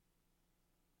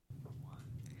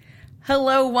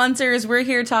Hello, Oncers. We're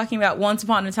here talking about Once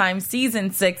Upon a Time, Season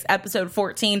 6, Episode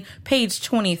 14, page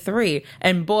 23.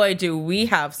 And boy, do we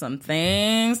have some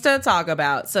things to talk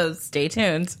about, so stay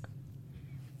tuned.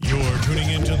 You're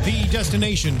tuning into the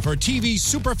destination for TV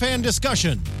superfan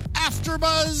discussion,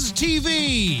 AfterBuzz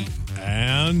TV.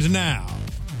 And now,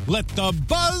 let the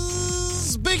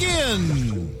buzz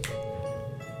begin.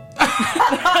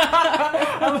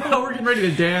 We're getting ready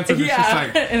to dance, and it's just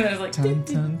like... and there's like... Dun,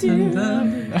 dun, dun,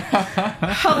 dun.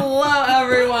 Hello,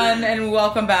 everyone, and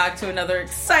welcome back to another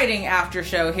exciting after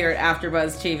show here at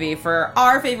AfterBuzz TV for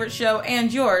our favorite show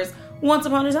and yours, Once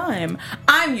Upon a Time.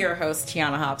 I'm your host,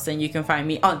 Tiana Hobson. You can find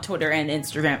me on Twitter and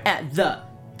Instagram at the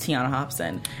Tiana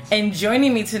Hobson. And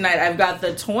joining me tonight, I've got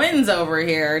the twins over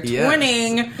here,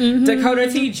 twinning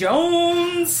Dakota T.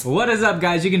 Jones. What is up,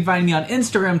 guys? You can find me on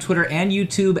Instagram, Twitter, and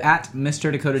YouTube at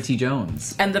Mr. Dakota T.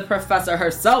 Jones. And the professor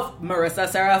herself, Marissa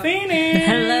Serafini.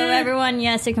 Hello, everyone.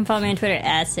 Yes, you can follow me on Twitter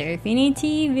at Serafini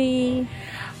TV.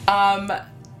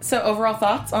 So overall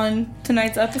thoughts on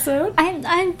tonight's episode? I'm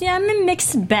a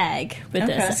mixed bag with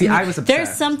this. See, I was obsessed.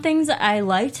 There's some things I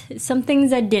liked, some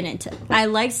things I didn't. I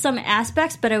liked some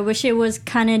aspects, but I wish it was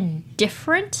kind of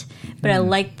different. But I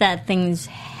liked that things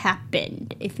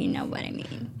happened, if you know what I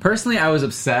mean. Personally, I was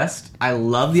obsessed. I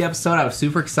loved the episode. I was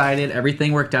super excited.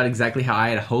 Everything worked out exactly how I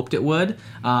had hoped it would.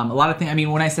 A lot of things, I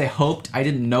mean, when I say hoped, I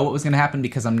didn't know what was going to happen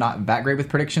because I'm not that great with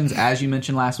predictions, as you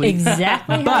mentioned last week.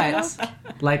 Exactly. But,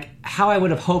 like, how I would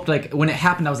have hoped, like, when it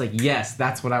happened, I was like, yes,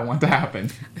 that's what I want to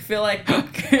happen. I feel like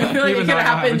it could have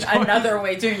happened another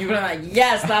way, too. You would have been like,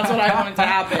 yes, that's what I wanted to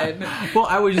happen. Well,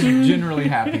 I was just generally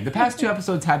happy. The past two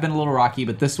episodes have been a little rocky,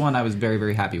 but this one I was very,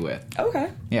 very happy with. Okay.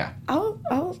 Yeah.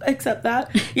 I'll accept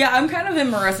that. Yeah, I'm kind of in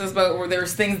Marissa's boat where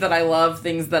there's things that I love,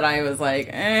 things that I was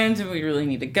like, do we really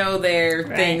need to go there?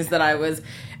 Right. Things that I was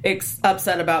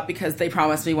upset about because they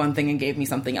promised me one thing and gave me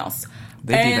something else.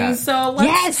 So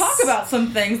let's talk about some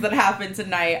things that happened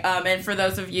tonight. And for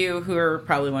those of you who are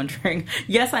probably wondering,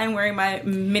 yes, I am wearing my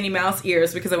Minnie Mouse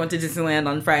ears because I went to Disneyland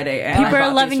on Friday. And people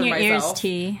are loving your ears,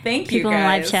 T. Thank you, people guys. in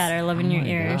live chat are loving your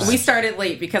ears. Gosh. We started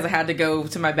late because I had to go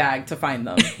to my bag to find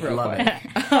them. Real Love quick.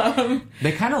 it.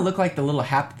 They kind of look like the little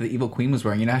hat that the Evil Queen was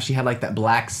wearing. You know how she had like that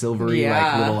black, silvery,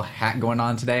 like little hat going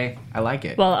on today? I like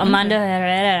it. Well, Amanda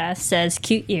Herrera says,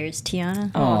 cute ears,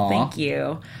 Tiana. Oh, thank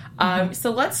you. So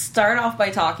let's start off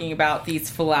by talking about these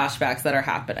flashbacks that are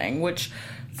happening, which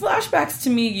flashbacks to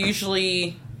me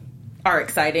usually are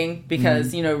exciting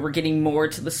because, you know, we're getting more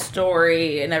to the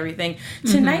story and everything.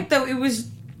 Tonight, though, it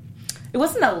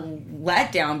wasn't a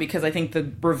letdown because I think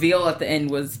the reveal at the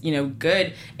end was, you know,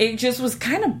 good. It just was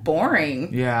kind of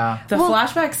boring. Yeah. The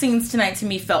flashback scenes tonight to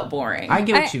me felt boring. I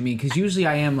get what you mean, because usually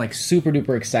I am like super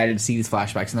duper excited to see these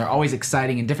flashbacks, and they're always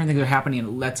exciting and different things are happening, and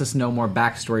it lets us know more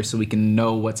backstory so we can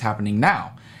know what's happening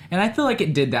now. And I feel like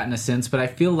it did that in a sense, but I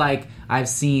feel like I've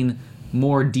seen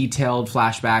more detailed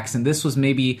flashbacks, and this was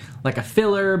maybe like a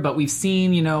filler, but we've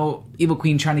seen, you know, Evil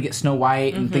Queen trying to get Snow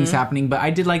White and things happening, but I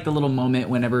did like the little moment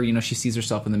whenever, you know, she sees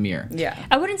herself in the mirror. Yeah.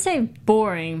 I wouldn't say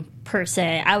boring, per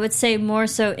se. I would say more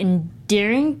so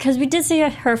endearing, because we did see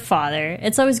her father.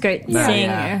 It's always great seeing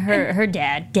her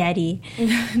daddy.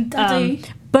 Daddy.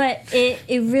 But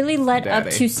it really led up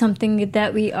to something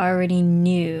that we already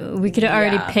knew. We could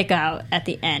already pick out at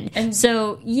the end. And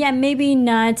so, yeah, maybe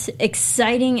not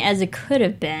exciting as it could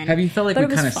have been. Have you felt like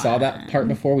we kind of saw that part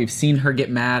before? We've seen her get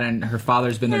mad and her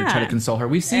father's been there to try to console her.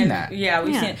 We've seen that. Yeah,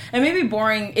 we've seen it. And maybe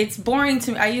boring. It's boring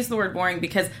to me. I use the word boring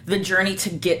because the journey to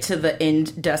get to the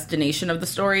end destination of the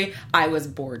story, I was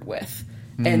bored with.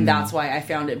 And that's why I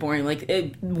found it boring.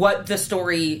 Like, what the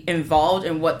story involved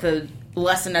and what the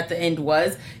lesson at the end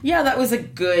was, that was a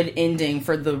good ending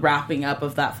for the wrapping up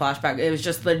of that flashback. It was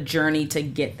just the journey to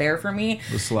get there for me.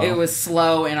 It was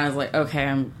slow, and I was like,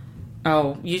 okay,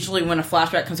 usually when a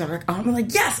flashback comes up, I'm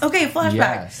like, yes, okay, flashback.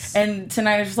 Yes. And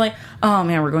tonight I was just like, oh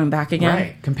man, we're going back again.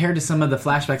 Right. Compared to some of the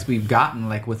flashbacks we've gotten,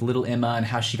 like with Little Emma and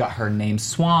how she got her name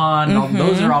Swan, and all,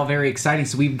 those are all very exciting.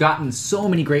 So we've gotten so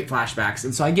many great flashbacks,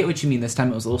 and so I get what you mean. This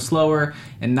time it was a little slower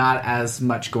and not as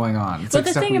much going on. It's but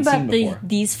the thing about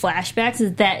these flashbacks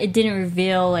is that it didn't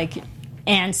reveal like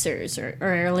answers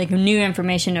or like new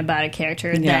information about a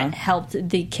character that helped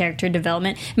the character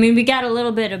development. I mean, we got a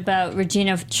little bit about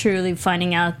Regina truly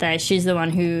finding out that she's the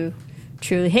one who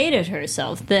truly hated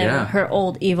herself, her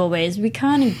old evil ways. We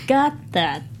kind of got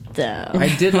that, though.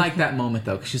 I did like that moment,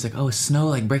 though, because she's like, oh, is Snow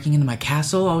like breaking into my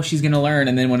castle? Oh, she's gonna learn.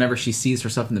 And then whenever she sees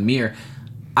herself in the mirror,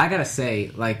 I gotta say,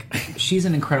 like, she's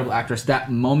an incredible actress.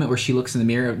 That moment where she looks in the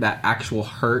mirror, that actual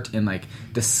hurt and like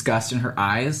disgust in her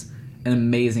eyes, an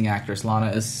amazing actress. Lana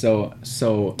is so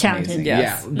talented. amazing.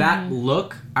 Yes. Yeah, that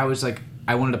look, I was like,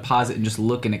 I wanted to pause it and just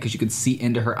look in it because you could see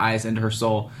into her eyes, into her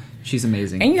soul. She's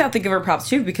amazing. And you have to give her props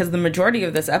too, because the majority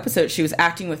of this episode she was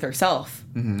acting with herself.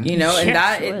 You know, and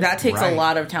that takes a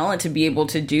lot of talent to be able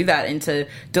to do that and to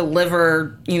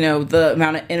deliver, you know, the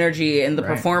amount of energy and the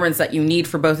performance that you need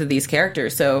for both of these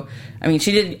characters. So, I mean,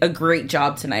 she did a great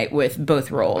job tonight with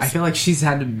both roles. I feel like she's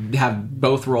had to have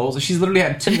both roles. She's literally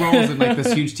had 2 roles in like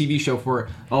this huge TV show for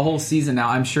a whole season now.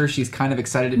 I'm sure she's kind of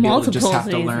excited to be able to just have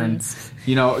to learn,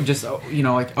 you know, just, you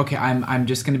know, like, okay, I'm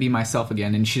just going to be myself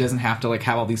again, and she doesn't have to like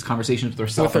have all these conversations with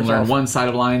herself and learn one side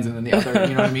of lines and then the other.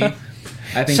 You know what I mean?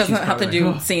 I think she doesn't have to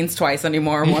do scenes twice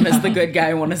anymore. One is the good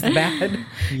guy, one is the bad.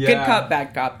 Good cop,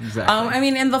 bad cop. Exactly. I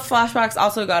mean, and the flashbacks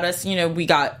also got us, you know, we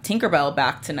got Tinkerbell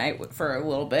back tonight for a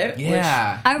little bit.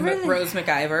 Yeah. Rose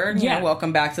McIver, you know,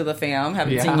 welcome back to the fam.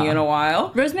 Haven't seen you in a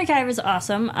while. Rose McIver's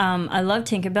awesome. I love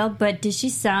Tinkerbell, but did she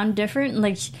sound different?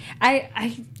 Like,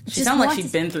 She sounded like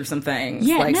she'd been through some things,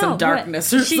 some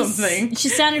darkness or something. She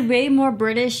sounded way more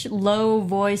British, low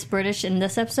voice British in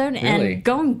this episode. Really? And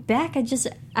going back,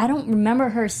 I don't remember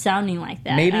her sounding like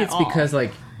that. Maybe it's because,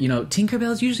 like, you know,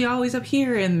 Tinkerbell's usually always up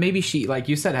here, and maybe she, like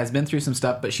you said, has been through some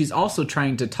stuff, but she's also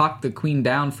trying to talk the queen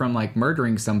down from, like,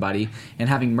 murdering somebody and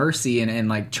having mercy and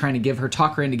like, trying to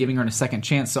talk her into giving her a second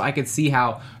chance. So I could see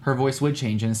how her voice would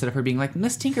change, and instead of her being like,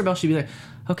 Miss Tinkerbell, she'd be like,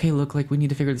 okay, look, like, we need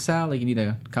to figure this out, like, you need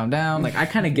to calm down. Like, I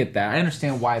kind of get that. I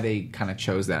understand why they kind of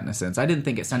chose that in a sense. I didn't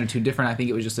think it sounded too different. I think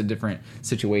it was just a different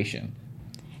situation.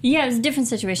 Yeah, it was a different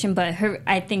situation, but her,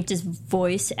 I think, just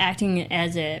voice acting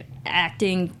as a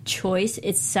acting choice,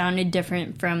 it sounded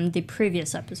different from the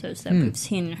previous episodes that we've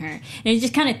seen in her. And it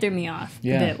just kind of threw me off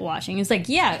a bit watching. It's like,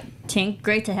 yeah, Tink,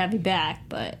 great to have you back,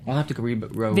 but... I'll have to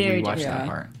rewatch that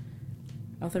part.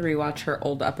 I'll have to rewatch her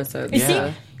old episodes.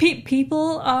 Yeah. See,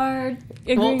 people are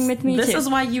agreeing with me, this too. is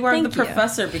why you are Thank the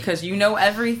professor, because you know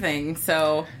everything,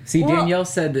 so... See, Danielle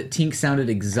said that Tink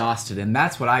sounded exhausted, and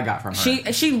that's what I got from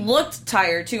her. She looked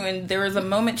tired, too, and there was a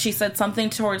moment she said something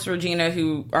towards Regina,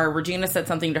 Regina said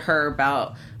something to her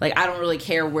about, like, I don't really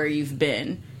care where you've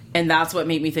been. And that's what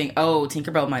made me think, oh,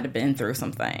 Tinkerbell might have been through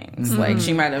some things. Mm-hmm. Like,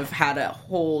 she might have had a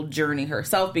whole journey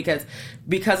herself because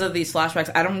of these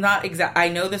flashbacks. I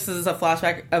know this is a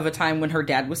flashback of a time when her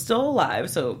dad was still alive,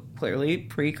 so clearly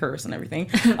pre-curse and everything.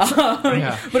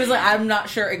 But it's like, I'm not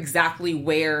sure exactly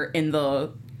where in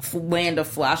the land of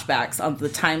flashbacks, on the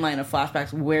timeline of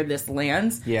flashbacks, where this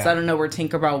lands. Yeah. So I don't know where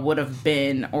Tinkerbell would have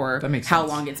been or how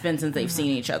long it's been since they've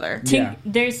seen each other.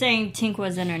 They're saying Tink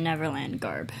was in her Neverland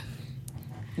garb.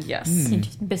 Yes.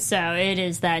 So it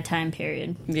is that time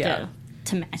period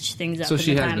to match things up. So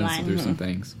she has timeline. been through some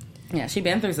things. Yeah, she's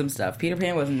been through some stuff. Peter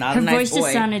Pan was not her a nice boy. Her voice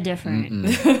just sounded different.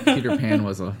 Peter Pan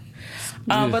was a...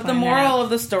 but the moral of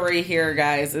the story here,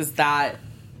 guys, is that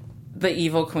the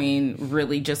evil queen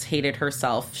really just hated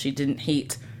herself. She didn't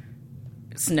hate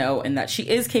Snow, and that she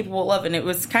is capable of, and it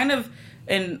was kind of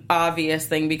an obvious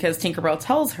thing because Tinkerbell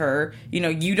tells her, you know,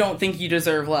 you don't think you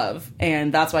deserve love,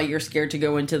 and that's why you're scared to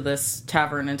go into this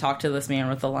tavern and talk to this man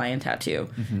with the lion tattoo,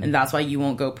 and that's why you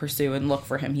won't go pursue and look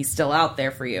for him. He's still out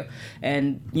there for you.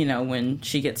 And, you know, when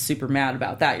she gets super mad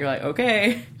about that, you're like,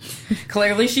 okay,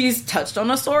 clearly she's touched on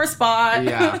a sore spot.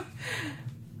 Yeah.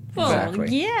 Well,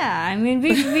 exactly. Yeah. I mean,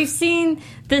 we've seen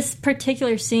this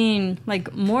particular scene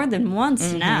like more than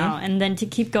once now, and then to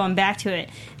keep going back to it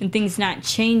and things not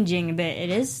changing a bit, it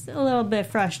is a little bit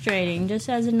frustrating just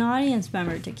as an audience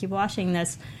member to keep watching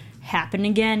this happen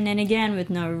again and again with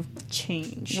no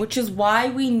change. Which is why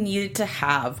we needed to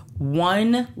have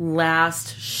one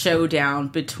last showdown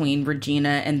between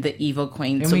Regina and the evil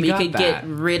queen, and so we could get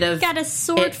rid of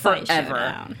it forever.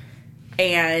 Showdown.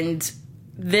 And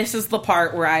this is the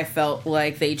part where I felt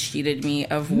like they cheated me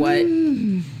of what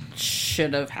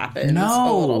should have happened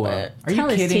a little bit. Are you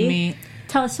kidding me?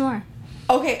 Tell us more.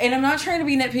 Okay, and I'm not trying to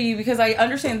be nitpicky because I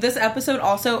understand this episode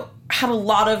also had a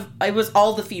lot of... It was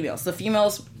all the females. The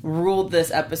females ruled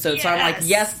this episode. Yes. So I'm like,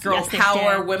 yes, girl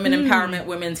power, women empowerment,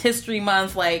 Women's History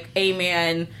Month, like,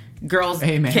 amen, girls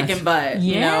kicking butt.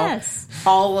 Yes. You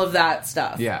know? All of that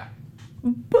stuff. Yeah.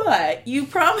 But you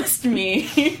promised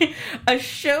me a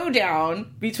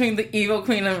showdown between the evil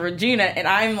queen and Regina, and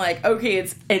I'm like, okay,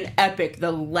 it's an epic,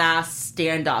 the last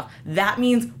standoff. That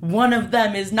means one of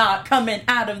them is not coming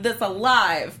out of this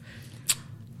alive.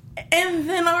 And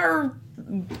then our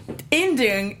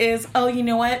ending is, oh, you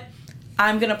know what?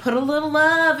 I'm going to put a little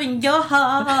love in your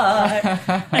heart.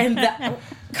 And that...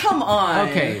 Come on.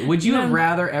 Okay, would you have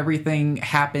rather everything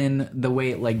happen the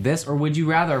way like this, or would you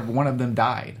rather one of them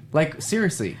died? Like,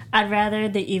 seriously. I'd rather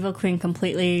the evil queen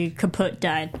completely kaput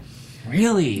died.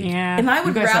 Really? Yeah. And I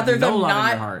would rather them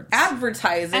not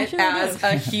advertise it as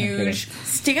a huge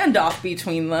standoff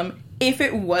between them if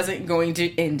it wasn't going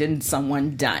to end in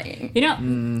someone dying. You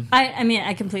know, I mean,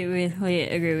 I completely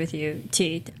agree with you,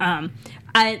 T.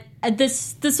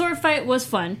 The sword fight was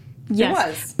fun. Yes. It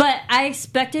was. But I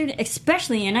expected,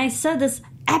 especially, and I said this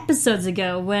episodes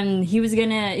ago when she was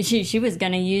gonna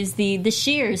use the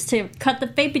shears to cut the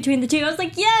fate between the two. I was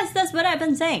like, yes, that's what I've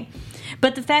been saying.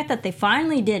 But the fact that they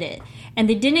finally did it, and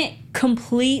they didn't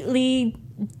completely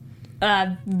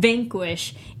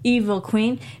vanquish Evil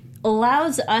Queen,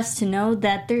 allows us to know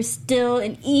that there's still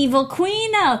an evil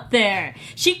queen out there.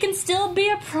 She can still be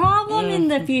a problem in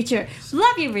the future.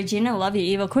 Love you, Regina. Love you,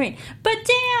 Evil Queen. But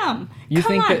damn, you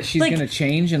come think on. that she's going to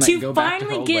change and go back to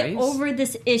her old ways? To finally get over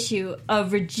this issue of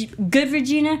good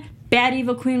Regina, bad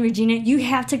Evil Queen Regina, you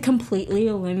have to completely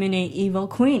eliminate Evil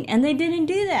Queen, and they didn't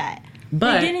do that.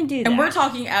 But, they didn't do that. And we're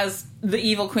talking as the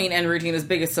Evil Queen and Regina's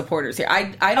biggest supporters here. I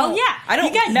don't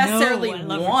You guys necessarily know I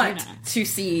love want Regina. to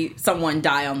see someone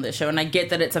die on this show, and I get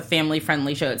that it's a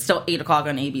family-friendly show. It's still 8 o'clock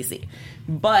on ABC.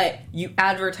 But you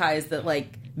advertise that,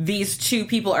 like, these two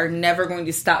people are never going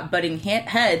to stop butting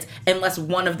heads unless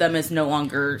one of them is no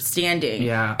longer standing.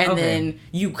 Yeah. And then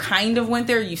you kind of went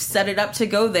there, you set it up to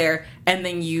go there, and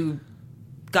then you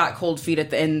got cold feet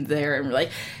at the end there, and were like,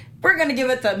 we're going to give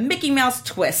it the Mickey Mouse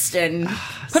twist and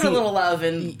put a little love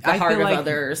in the heart of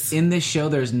others. In this show,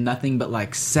 there's nothing but,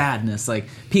 like, sadness. Like,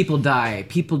 people die,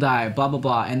 blah, blah,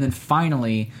 blah. And then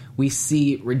finally, we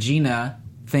see Regina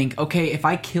think, okay, if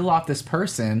I kill off this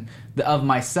person of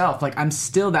myself, like, I'm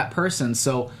still that person.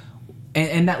 So,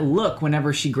 and that look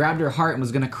whenever she grabbed her heart and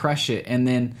was going to crush it and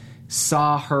then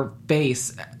saw her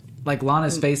face, like,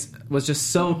 Lana's face was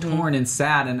just so torn and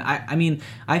sad. And I mean,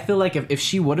 I feel like if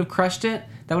she would have crushed it,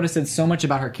 that would have said so much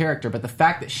about her character. But the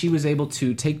fact that she was able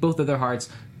to take both of their hearts,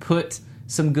 put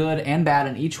some good and bad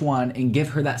in each one, and give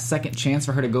her that second chance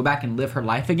for her to go back and live her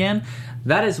life again,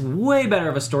 that is way better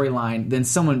of a storyline than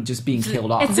someone just being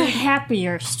killed off. It's a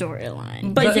happier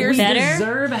storyline. But is it we better?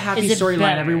 deserve a happy Is it storyline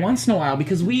better? every once in a while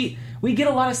because we get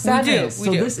a lot of sadness.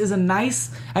 We do. This is a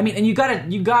nice. I mean, and you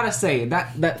gotta say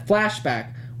that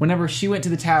flashback whenever she went to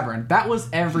the tavern, that was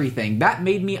everything. That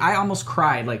made me. I almost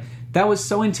cried. Like, that was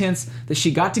so intense that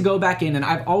she got to go back in, and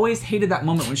I've always hated that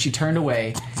moment when she turned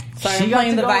away. Sorry, she I'm got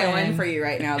playing to the go violin in. for you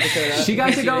right now, Dakota. She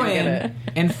got to go didn't get in it.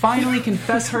 and finally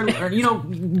confess her, or,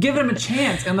 give him a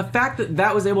chance. And the fact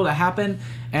that was able to happen,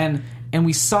 and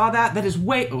we saw that is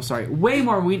way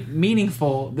more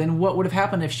meaningful than what would have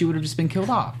happened if she would have just been killed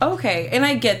off. Okay, and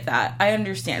I get that. I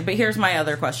understand. But here's my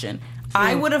other question.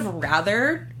 I would have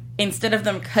rather, instead of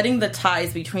them cutting the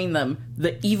ties between them,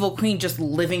 the Evil Queen just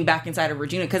living back inside of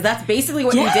Regina. Because that's basically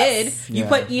what you did. You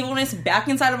put evilness back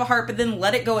inside of a heart, but then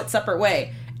let it go its separate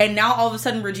way. And now all of a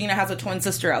sudden Regina has a twin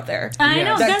sister out there. I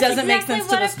know. That That's doesn't make exactly sense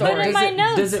to what the I story. put in my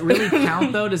notes. Does it really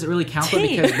count, though? Does it really count, though?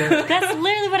 Because That's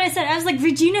literally what I said. I was like,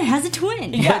 Regina has a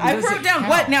twin. Yeah, I does wrote it down, count?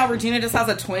 what now? Regina just has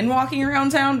a twin walking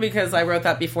around town? Because I wrote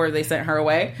that before they sent her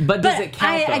away. but does it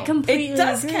count, though? I completely It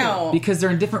does agree. count. Because they're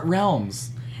in different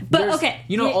realms. But, There's- okay,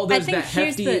 there's I think that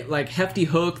here's hefty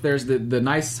hook. There's the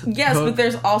nice Yes, hook. but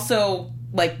there's also,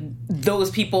 like, those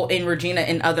people in Regina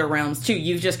in other realms, too.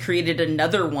 You've just created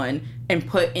another one and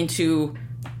put into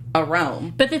a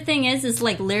realm. But the thing is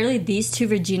like, literally these two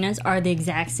Reginas are the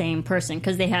exact same person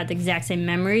because they have the exact same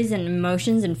memories and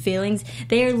emotions and feelings.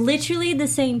 They are literally the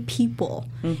same people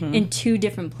in two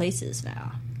different places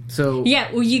now. So Yeah,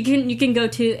 well, you can go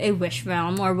to a wish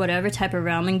realm or whatever type of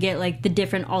realm and get, like, the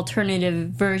different alternative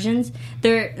versions.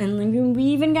 And we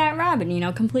even got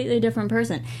Robin, completely different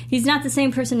person. He's not the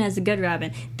same person as the good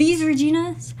Robin. These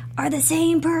Reginas are the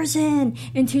same person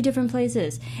in two different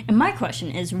places. And my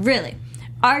question is, really,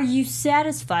 are you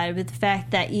satisfied with the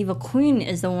fact that Evil Queen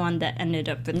is the one that ended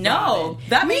up with No, Robin?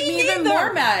 that made me even neither.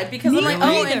 more mad because Me I'm like,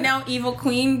 neither. and now Evil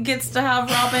Queen gets to have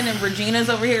Robin and Regina's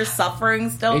over here suffering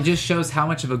still. it just shows how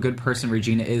much of a good person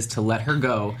Regina is to let her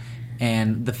go,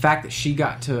 and the fact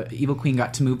that Evil Queen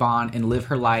got to move on and live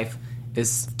her life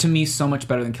is, to me, so much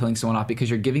better than killing someone off because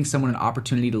you're giving someone an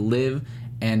opportunity to live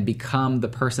and become the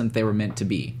person that they were meant to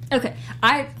be. Okay,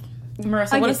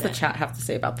 Marissa, I what get does the that. chat have to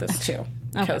say about this too?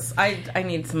 Because I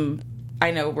need some.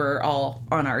 I know we're all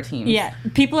on our team. Yeah,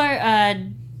 people are.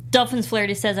 Dolphins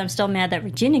Flirty says, "I'm still mad that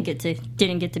Regina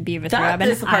didn't get to be with That Robin."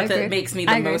 is the part I agree. that makes me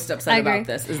I the agree. most I upset agree. about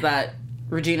this is that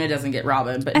Regina doesn't get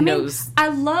Robin, but I mean, knows. I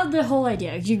love the whole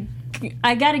idea.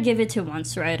 I gotta give it to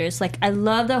Once writers. Like, I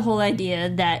love the whole idea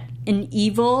that an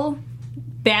evil,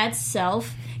 bad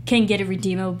self can get a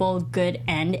redeemable good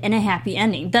end and a happy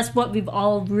ending. That's what we've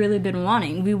all really been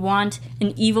wanting. We want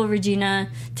an evil Regina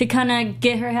to kind of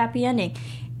get her happy ending.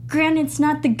 granted, it's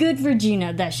not the good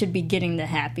Regina that should be getting the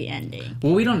happy ending.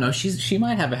 Well, we don't know. She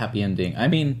might have a happy ending. I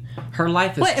mean, her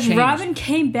life has changed. If Robin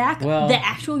came back, the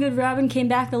actual good Robin came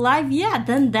back alive, yeah,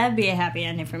 then that'd be a happy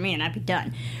ending for me, and I'd be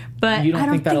done. But you don't I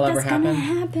don't think that'll that's ever happen? Gonna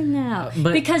happen now.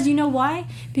 But because you know why?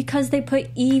 Because they put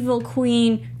evil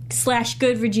Queen /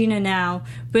 good Regina now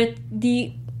with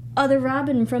the other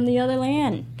Robin from the other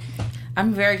land.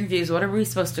 I'm very confused. What are we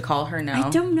supposed to call her now? I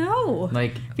don't know.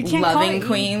 Like, we can't loving call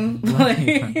queen?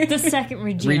 the second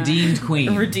Regina. Redeemed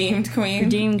Queen. Redeemed Queen.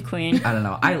 Redeemed Queen. I don't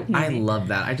know. I love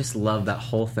that. I just love that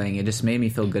whole thing. It just made me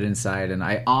feel good inside, and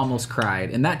I almost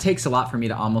cried. And that takes a lot for me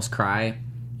to almost cry,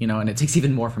 you know, and it takes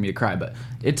even more for me to cry. But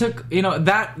it took, you know,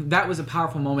 that was a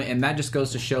powerful moment, and that just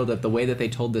goes to show that the way that they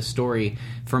told this story,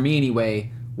 for me anyway,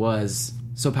 was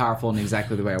so powerful and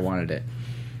exactly the way I wanted it.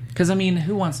 Because, I mean,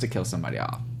 who wants to kill somebody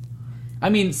off? I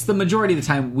mean, it's the majority of the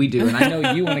time we do, and I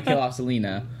know you want to kill off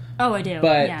Selena. Oh, I do.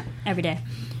 But, yeah, every day.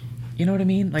 You know what I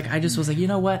mean? Like, I just was like, you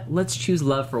know what? Let's choose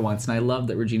love for once. And I love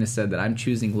that Regina said that I'm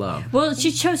choosing love. Well,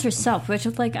 she chose herself, which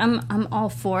is like I'm all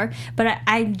for. But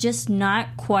I'm just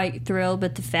not quite thrilled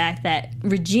with the fact that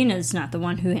Regina's not the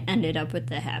one who ended up with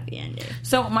the happy ending.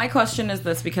 So my question is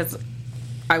this, because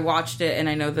I watched it and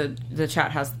I know the chat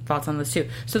has thoughts on this too.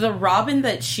 So the Robin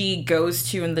that she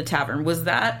goes to in the tavern, was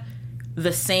that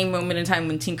the same moment in time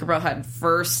when Tinkerbell had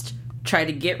first tried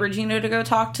to get Regina to go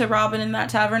talk to Robin in that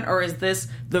tavern? Or is this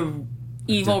the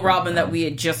evil Robin that we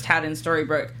had just had in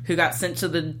Storybrooke who got sent to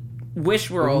the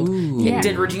Wish World? Yeah.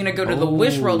 Did Regina go to the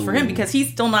Wish World for him? Because he's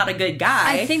still not a good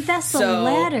guy. I think that's the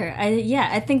latter.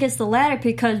 I think it's the latter,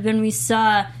 because when we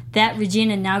saw that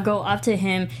Regina now go up to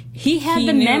him, he had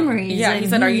the memories. Yeah, he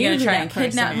said, "Are you going to try and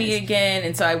person kidnap me again?"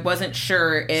 And so I wasn't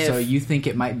sure if... So you think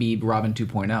it might be Robin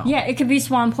 2.0? Yeah, it could be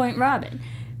Swan Point Robin.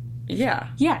 Yeah.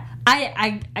 Yeah.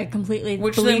 I completely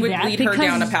Which believe then would that, lead her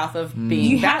down a path of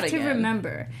being bad again. You have to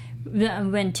remember,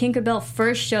 when Tinkerbell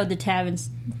first showed the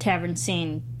tavern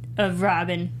scene of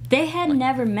Robin, they had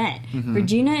never met.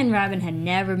 Regina and Robin had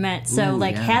never met. So,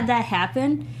 had that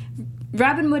happened,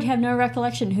 Robin would have no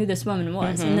recollection who this woman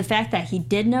was. And the fact that he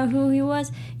did know who he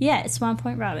was, yeah, it's Swan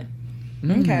Point Robin.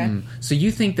 Okay. So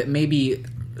you think that maybe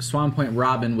Swan Point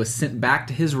Robin was sent back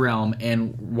to his realm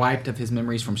and wiped of his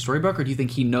memories from Storybrooke, or do you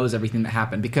think he knows everything that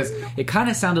happened? Because it kind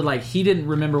of sounded like he didn't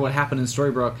remember what happened in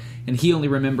Storybrooke, and he only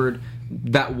remembered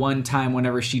that one time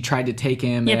whenever she tried to take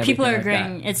him. Yeah, people are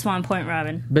agreeing it's Swan Point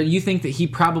Robin. But you think that he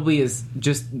probably is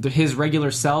just his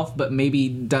regular self, but maybe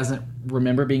doesn't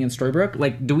remember being in Storybrooke?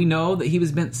 Like, do we know that he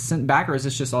was sent back, or is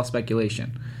this just all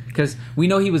speculation? Because we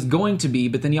know he was going to be,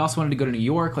 but then he also wanted to go to New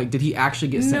York. Like, did he actually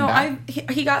get sent back?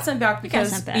 No, he got sent back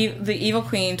because the evil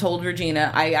queen told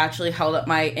Regina, I actually held up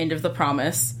my end of the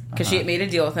promise, because she had made a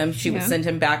deal with him. She would send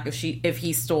him back if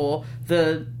he stole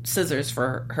the scissors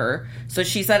for her. So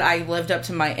she said, I lived up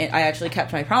to I actually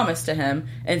kept my promise to him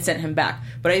and sent him back.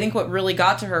 But I think what really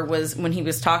got to her was when he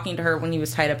was talking to her when he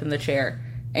was tied up in the chair.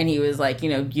 And he was like, you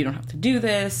don't have to do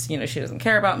this. She doesn't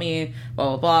care about me,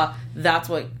 blah, blah, blah. That's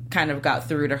what kind of got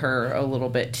through to her a little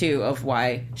bit, too, of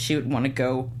why she would want to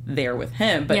go there with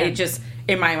him. But it just,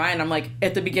 in my mind, I'm like,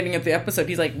 at the beginning of the episode,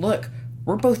 he's like, look,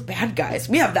 we're both bad guys.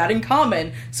 We have that in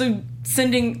common. So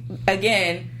sending,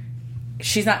 again,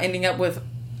 she's not ending up with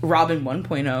Robin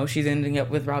 1.0, she's ending up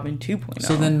with Robin 2.0.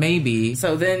 So then maybe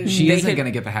she isn't going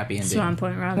to get the happy ending. Swan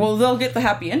Point Robin. Well, they'll get the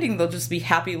happy ending. They'll just be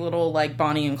happy little, like,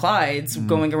 Bonnie and Clydes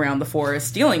going around the forest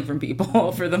stealing from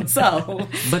people for themselves.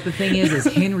 But the thing is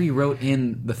Henry wrote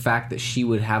in the fact that she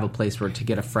would have a place for her to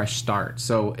get a fresh start.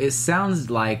 So it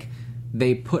sounds like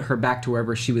they put her back to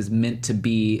wherever she was meant to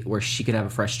be, where she could have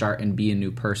a fresh start and be a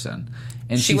new person.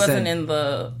 And she wasn't in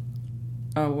the...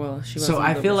 Oh, well, she wasn't so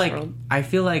in the I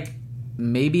feel like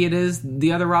maybe it is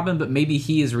the other Robin, but maybe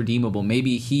he is redeemable.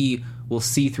 Maybe he will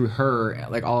see through her,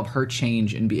 like, all of her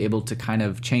change and be able to kind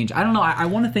of change. I don't know. I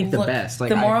want to think the best. Like,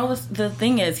 the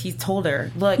thing is, he told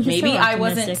her, look, maybe I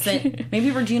wasn't sent...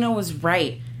 Maybe Regina was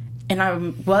right, and I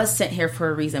was sent here for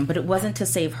a reason, but it wasn't to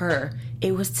save her.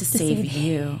 It was to save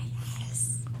you.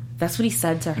 Yes. That's what he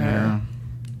said to her. Yeah.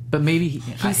 But maybe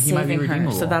he might be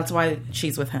redeemable. Her, so that's why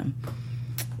she's with him.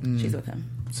 She's with him.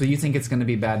 So you think it's going to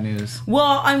be bad news?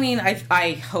 Well, I mean,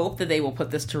 I hope that they will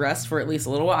put this to rest for at least a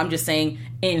little while. I'm just saying,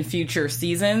 in future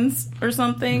seasons or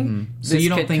something. So you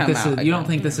don't think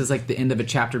this is like the end of a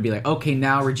chapter? Be like, okay,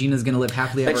 now Regina's going to live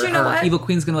happily ever, or Evil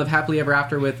Queen's going to live happily ever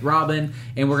after with Robin,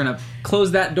 and we're going to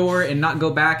close that door and not go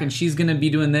back, and she's going to be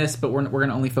doing this, but we're going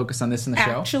to only focus on this in the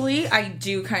show. Actually, I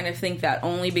do kind of think that,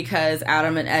 only because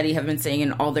Adam and Eddie have been saying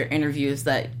in all their interviews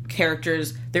that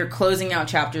characters, they're closing out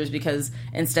chapters because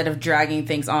instead of dragging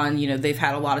things things on. They've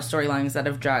had a lot of storylines that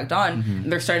have dragged on.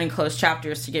 And they're starting close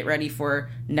chapters to get ready for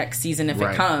next season if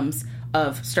it comes,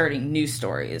 of starting new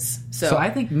stories. So I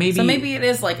think maybe it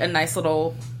is like a nice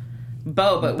little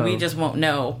bow, but we just won't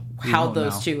know how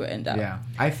those two end up. Yeah.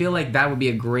 I feel like that would be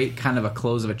a great kind of a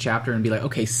close of a chapter and be like,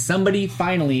 okay, somebody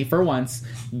finally, for once,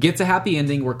 gets a happy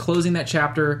ending. We're closing that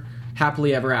chapter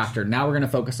happily ever after. Now we're going to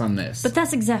focus on this. But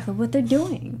that's exactly what they're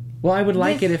doing. Well, I would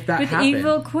like it if that happened. With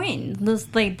Evil Queen.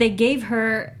 They gave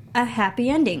her a happy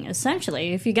ending,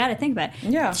 essentially, if you got to think about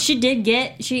it. Yeah.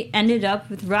 She ended up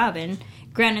with Robin.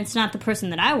 Granted, it's not the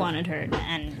person that I wanted her to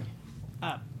end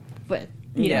up with.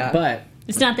 But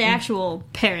it's not the actual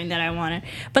pairing that I wanted.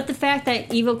 But the fact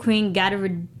that Evil Queen got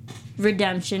a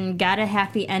redemption, got a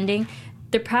happy ending,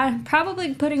 they're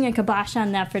probably putting a kibosh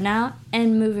on that for now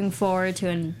and moving forward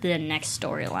to the next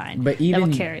storyline that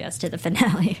will carry us to the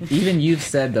finale. Even you've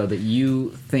said, though, that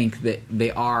you think that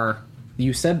they are...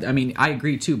 You said, I mean, I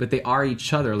agree too, but they are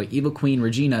each other. Like Evil Queen,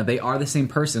 Regina, they are the same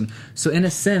person. So in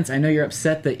a sense, I know you're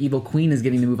upset that Evil Queen is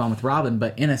getting to move on with Robin,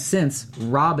 but in a sense,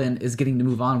 Robin is getting to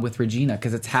move on with Regina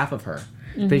because it's half of her.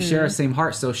 Mm-hmm. They share the same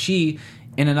heart. So she,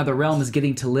 in another realm, is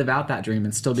getting to live out that dream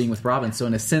and still being with Robin. So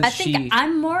in a sense, I think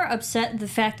I'm more upset the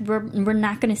fact that we're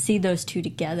not going to see those two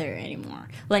together anymore.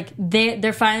 Like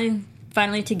they're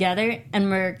finally together,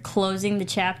 and we're closing the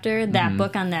chapter, that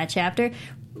book on that chapter.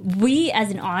 We,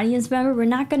 as an audience member, we're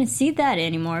not going to see that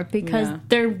anymore because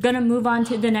they're going to move on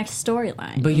to the next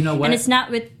storyline. But you know what? And it's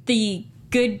not with the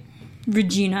good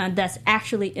Regina that's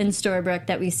actually in Storybrooke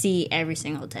that we see every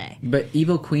single day. But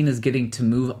Evil Queen is getting to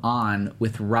move on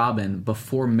with Robin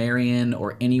before Marion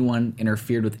or anyone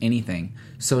interfered with anything.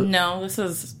 So no, this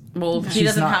is... Well, he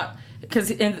doesn't have...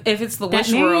 Because if it's the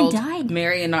Wish World,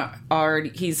 Marion already...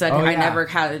 He said, I never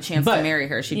had a chance to marry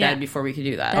her. She died before we could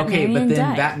do that. Okay, but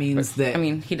then that means that... I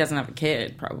mean, he doesn't have a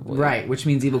kid, probably. Right, which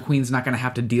means Evil Queen's not going to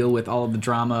have to deal with all of the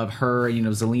drama of her,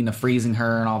 Zelena freezing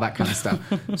her and all that kind of stuff.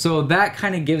 So that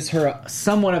kind of gives her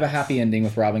somewhat of a happy ending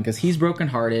with Robin, because he's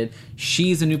brokenhearted,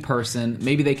 she's a new person,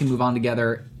 maybe they can move on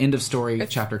together, end of story,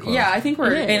 chapter closed. Yeah, I think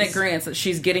we're in agreement that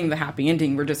she's getting the happy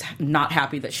ending. We're just not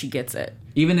happy that she gets it.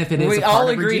 Even if it is we all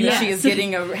agree that she is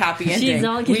getting a happy ending.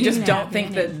 We just don't think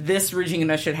ending. that this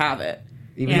Regina should have it.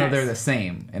 Even though they're the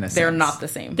same, in a sense. They're not the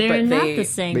same. They're not the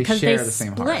same because they share they the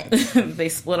same split. heart. They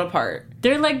split apart.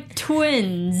 They're like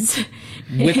twins.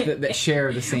 That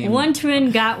share the same... One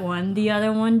twin got one, the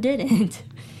other one didn't.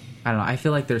 I don't know. I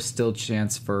feel like there's still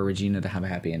chance for Regina to have a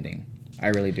happy ending. I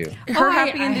really do. Her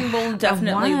happy ending will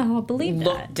definitely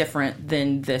look different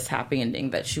than this happy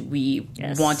ending that we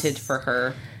wanted for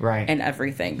her, right? And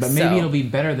everything. But maybe it'll be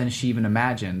better than she even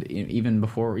imagined, even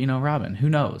before Robin. Who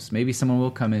knows? Maybe someone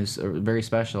will come who's very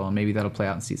special, and maybe that'll play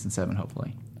out in season 7.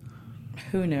 Hopefully.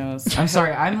 Who knows? I'm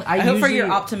sorry. I hope for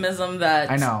your optimism that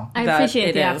I know. I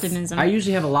appreciate the optimism. I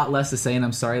usually have a lot less to say, and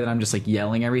I'm sorry that I'm just like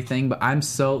yelling everything. But I'm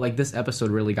so this episode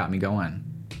really got me going.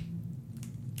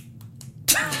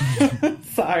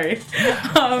 Sorry.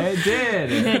 It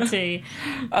did.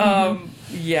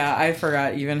 Yeah, I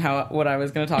forgot even what I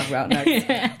was going to talk about next.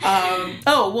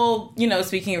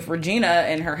 Speaking of Regina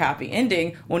and her happy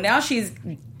ending, well, now she's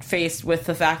faced with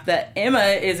the fact that Emma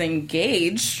is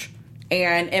engaged,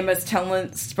 and Emma's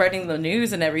spreading the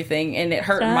news and everything, and it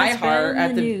hurt my heart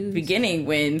at the beginning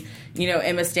when,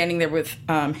 Emma's standing there with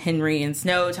Henry and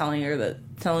Snow telling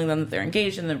them that they're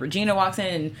engaged, and then Regina walks in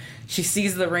and she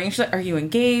sees the ring. She's like, "Are you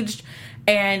engaged?"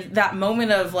 And that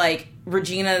moment of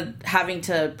Regina having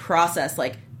to process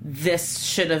this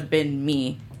should have been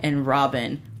me and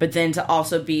Robin, but then to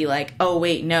also be like, "Oh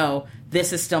wait, no,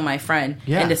 this is still my friend,"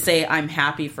 and to say I'm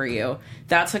happy for you.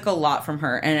 That took a lot from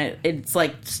her, and it's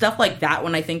stuff like that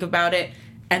when I think about it,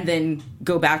 and then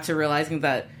go back to realizing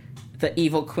that the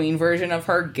Evil Queen version of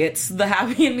her gets the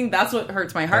happy ending. That's what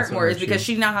hurts my heart more, is because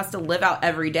she now has to live out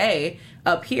every day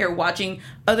up here watching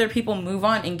other people move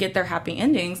on and get their happy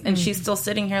endings, and she's still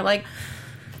sitting here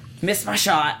missed my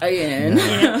shot again.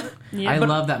 I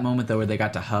love that moment though where they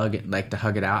got to hug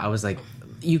it out. I was like,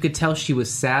 you could tell she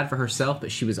was sad for herself,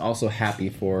 but she was also happy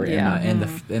for Emma,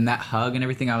 and that hug and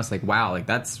everything. I was like, wow,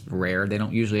 that's rare. They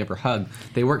don't usually ever hug.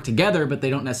 They work together, but they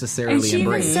don't necessarily embrace. And she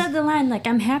embrace. even said the line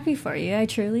I'm happy for you. I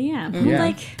truly am. Yeah.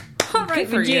 I'm all right,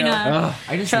 Regina.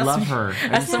 I just love her.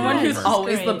 As someone who's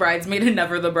always the bridesmaid and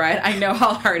never the bride, I know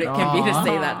how hard it can be to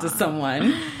say that to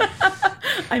someone.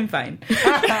 I'm fine.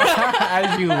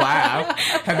 As you laugh.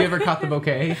 Have you ever caught the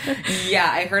bouquet? Yeah,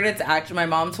 I heard it's actually, my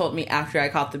mom told me after I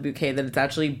caught the bouquet that it's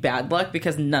actually bad luck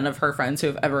because none of her friends who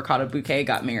have ever caught a bouquet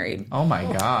got married. Oh my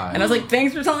God. And I was like,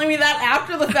 thanks for telling me that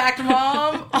after the fact,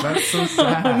 Mom. That's so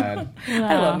sad.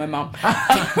 I love my mom.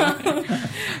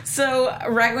 So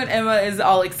right when Emma is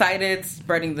all excited,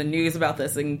 spreading the news about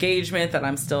this engagement that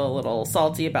I'm still a little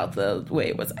salty about the way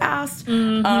it was asked,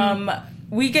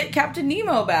 we get Captain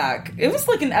Nemo back. It was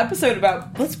like an episode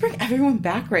about, let's bring everyone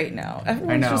back right now.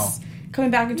 Everyone's just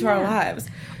coming back into our lives.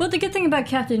 Well, the good thing about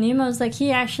Captain Nemo is like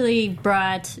he actually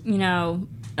brought,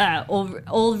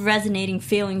 old resonating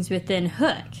feelings within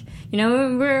Hook. You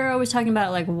know, we're always talking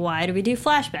about, like, why do we do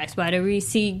flashbacks? Why do we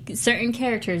see certain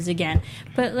characters again?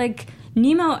 But, like,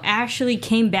 Nemo actually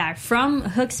came back from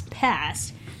Hook's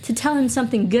past to tell him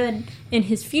something good in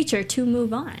his future to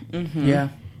move on. Mm-hmm. Yeah.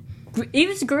 It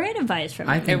was great advice from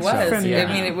him. I think It was. so. I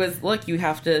mean, it was, look, you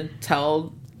have to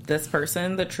tell this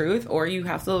person the truth, or you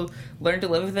have to learn to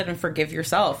live with it and forgive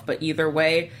yourself. But either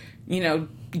way,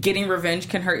 getting revenge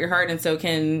can hurt your heart, and so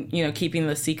can, keeping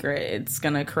the secret. It's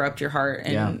going to corrupt your heart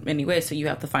in many ways, so you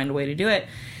have to find a way to do it.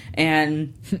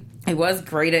 And it was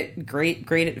great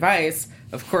advice.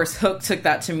 Of course, Hook took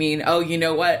that to mean, oh, you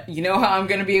know what? You know how I'm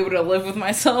going to be able to live with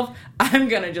myself? I'm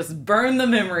going to just burn the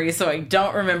memory so I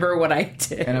don't remember what I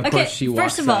did. And of course she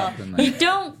walks first of all, up and like, you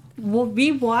don't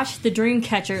rewatch the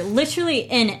Dreamcatcher literally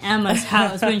in Emma's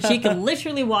house when she could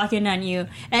literally walk in on you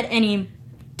at any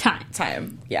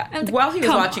time. Yeah. Like, While he was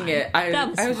watching on. it,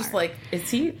 I was just like, is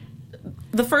he...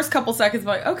 The first couple seconds, I'm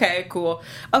like, okay, cool.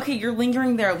 Okay, you're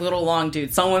lingering there a little long,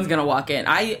 dude. Someone's going to walk in.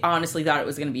 I honestly thought it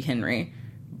was going to be Henry,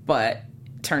 but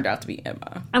it turned out to be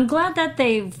Emma. I'm glad that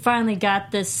they finally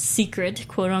got this secret,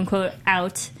 quote-unquote,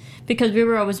 out, because we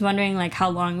were always wondering, like,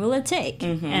 how long will it take?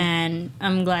 Mm-hmm. And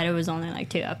I'm glad it was only, like,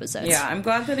 2 episodes. Yeah, I'm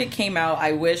glad that it came out.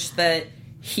 I wish that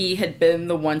he had been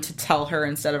the one to tell her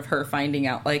instead of her finding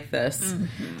out like this.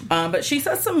 Mm-hmm. But she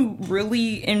says some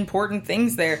really important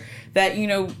things there that,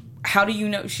 how do you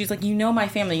know? She's like, my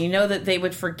family. You know that they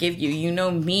would forgive you. You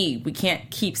know me. We can't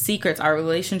keep secrets. Our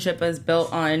relationship is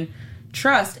built on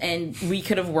trust, and we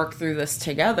could have worked through this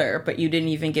together, but you didn't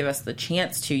even give us the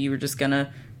chance to. You were just going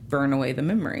to burn away the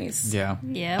memories. Yeah.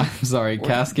 Yeah. I'm sorry,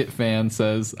 Casket Fan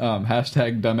says,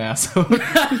 hashtag dumbass.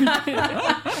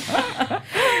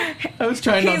 I was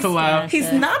trying not to laugh.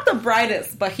 He's not the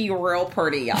brightest, but he real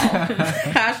pretty, y'all.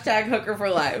 Hashtag hooker for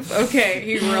life. Okay,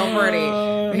 he's real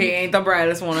pretty. He ain't the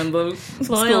brightest one in the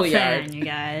schoolyard. Fan, you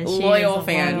guys. Loyal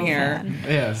fan here. Fan.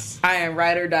 Yes. I am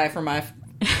ride or die for my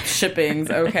shippings,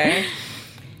 okay?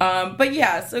 But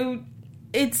yeah, so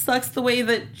it sucks the way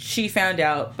that she found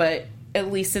out, but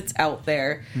at least it's out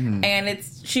there. Mm-hmm. And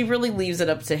she really leaves it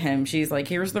up to him. She's like,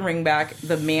 here's the ring back.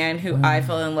 The man who I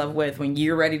fell in love with, when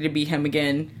you're ready to be him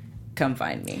again, come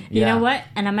find me. You know what?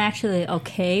 And I'm actually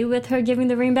okay with her giving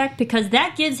the ring back, because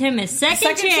that gives him a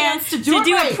second chance to do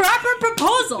a proper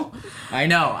proposal. I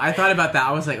know. I thought about that.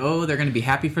 I was like, oh, they're going to be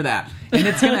happy for that. And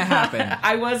it's going to happen.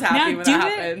 I was happy when that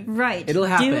happened. Right. It'll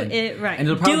happen. Do it right. And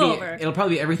it'll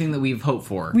probably be everything that we've hoped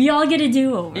for. We all get a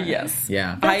do-over. Yes.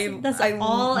 Yeah. That's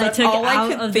all I took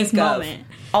out of this moment.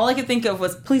 All I could think of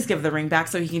was, please give the ring back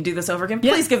so he can do this over again.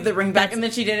 Please give the ring back. And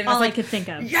then she did it. And all I was like, I could think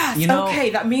of. Yes,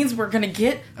 okay. That means we're going to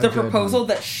get the proposal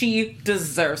that she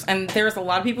deserves. And there's a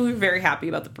lot of people who are very happy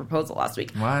about the proposal last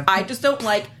week. What? I just don't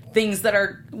like things that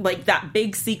are like that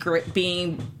big secret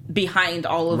being behind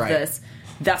all of this.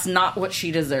 That's not what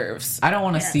she deserves. I don't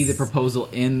want to see the proposal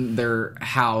in their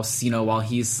house, while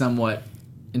he's somewhat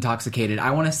intoxicated.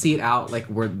 I want to see it out like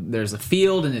where there's a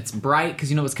field and it's bright, because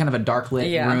it's kind of a dark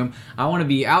lit room. I want to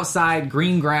be outside,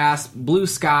 green grass, blue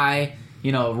sky,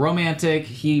 romantic.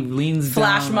 He leans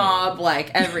flash down, mob,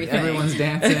 like everything. Everyone's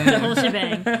dancing. The whole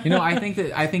shebang.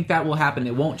 I think that will happen.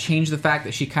 It won't change the fact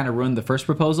that she kind of ruined the first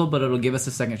proposal, but it'll give us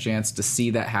a second chance to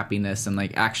see that happiness and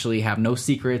like actually have no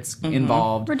secrets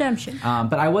involved. Redemption.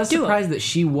 But I was surprised that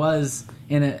she was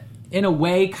in a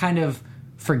way kind of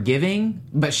forgiving,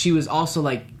 but she was also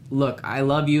like, look, I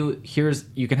love you.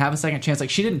 You can have a second chance. Like,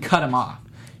 she didn't cut him off.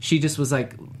 She just was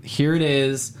like, here it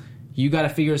is. You got to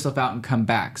figure yourself out and come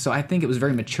back. So I think it was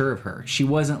very mature of her. She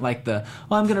wasn't like I'm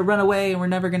going to run away and we're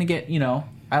never going to get,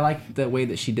 I like the way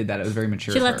that she did that. It was very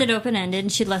mature. She left it open-ended,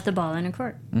 and she left the ball in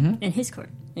in his court.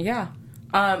 Yeah.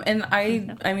 And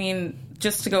I mean,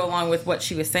 just to go along with what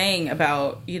she was saying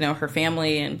about, her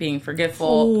family and being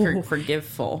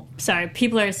forgiveful. Sorry,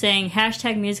 people are saying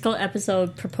hashtag musical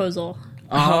episode proposal.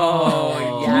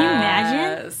 Oh, Can you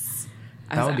imagine?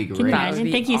 That would be great. Can you imagine?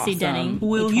 Thank you, C. Denning.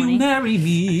 Will you marry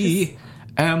me,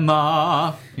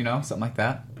 Emma? Something like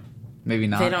that. Maybe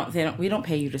not. We don't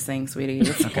pay you to sing, sweetie.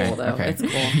 It's cool though. Okay. It's cool.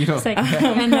 It's like,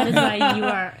 and that is why you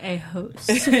are a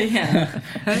host. Yeah.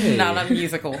 Hey. Not a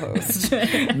musical host.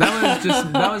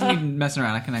 That was me messing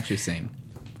around. I can actually sing.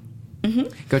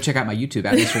 Mm-hmm. Go check out my YouTube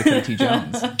at Mr. T.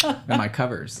 Jones and my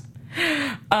covers.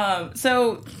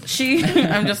 So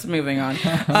I'm just moving on.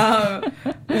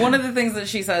 One of the things that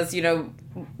she says,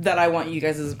 that I want you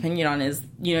guys' opinion on is,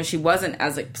 she wasn't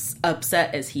as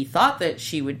upset as he thought that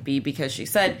she would be, because she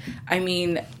said, I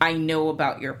mean, I know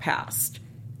about your past.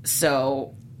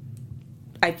 So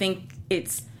I think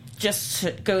it's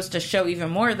just goes to show even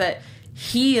more that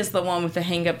he is the one with the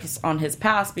hang-ups on his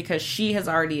past, because she has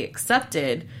already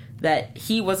accepted that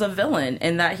he was a villain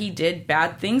and that he did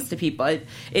bad things to people.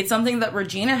 It's something that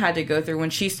Regina had to go through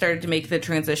when she started to make the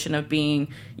transition of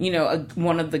being,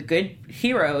 one of the good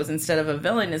heroes instead of a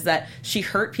villain, is that she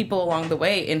hurt people along the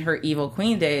way in her Evil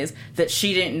Queen days that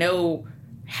she didn't know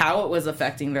how it was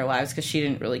affecting their lives because she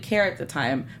didn't really care at the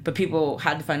time, but people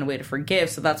had to find a way to forgive.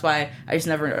 So that's why I just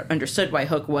never understood why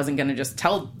Hook wasn't going to just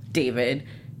tell David,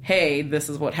 hey, this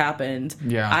is what happened.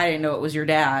 Yeah. I didn't know it was your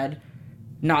dad.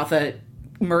 Not that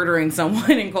murdering someone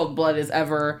in cold blood is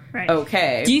ever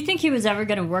okay. Do you think he was ever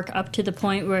going to work up to the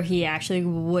point where he actually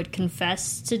would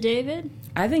confess to David?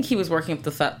 I think he was working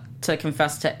up to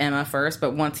confess to Emma first,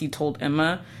 but once he told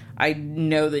Emma, I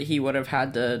know that he would have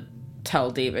had to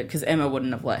tell David, because Emma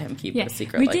wouldn't have let him keep it a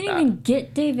secret like that. We didn't even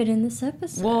get David in this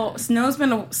episode. Well, Snow's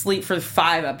been asleep for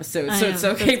 5 episodes, so it's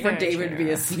okay for David to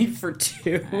be asleep for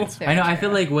 2. I know. I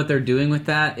feel like what they're doing with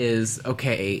that is,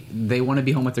 okay, they want to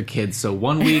be home with their kids, so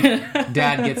one week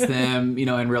Dad gets them,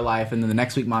 in real life, and then the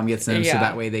next week Mom gets them, so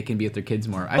that way they can be with their kids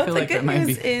more. I feel like that might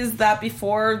be. The good news is that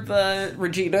before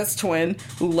Regina's twin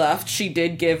left, she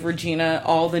did give Regina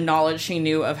all the knowledge she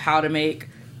knew of how to make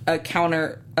a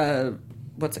counter.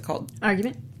 What's it called?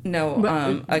 Argument?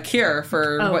 No, a cure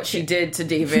for what she did to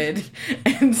David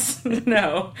and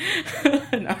Snow.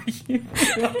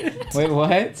 Wait,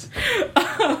 what?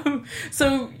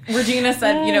 So Regina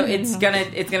said, it's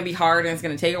gonna be hard and it's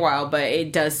gonna take a while, but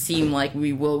it does seem like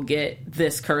we will get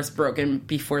this curse broken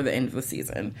before the end of the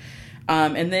season.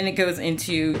 And then it goes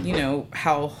into,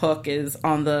 how Hook is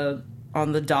on the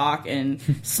dock, and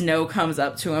Snow comes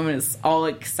up to him and is all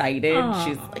excited. Aww.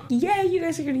 She's like, yay, you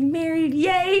guys are getting married.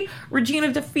 Yay,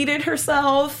 Regina defeated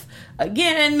herself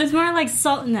again. It's more like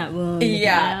salt in that wound.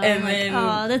 Yeah. And then,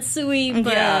 oh, that's sweet,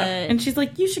 but... Yeah. And she's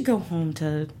like, you should go home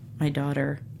to my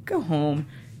daughter. Go home.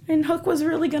 And Hook was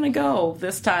really going to go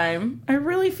this time. I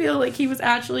really feel like he was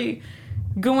actually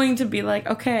going to be like,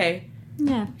 okay,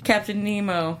 yeah, Captain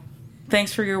Nemo,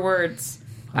 thanks for your words.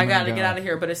 I gotta get out of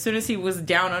here. But as soon as he was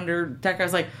down under deck, I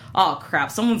was like, oh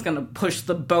crap, someone's gonna push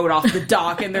the boat off the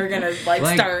dock and they're gonna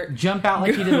start jump out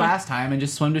like he did last time and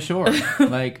just swim to shore.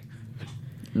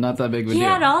 Not that big of a deal. He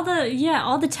had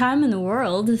all the time in the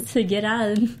world to get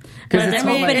out. Because it's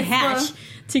open hatch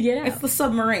to get out. It's the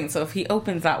submarine, so if he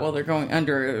opens that while they're going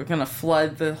under, they're gonna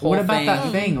flood the whole thing. What about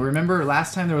that thing? Remember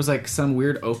last time there was some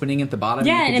weird opening at the bottom?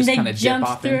 Yeah, and you could just kind of dip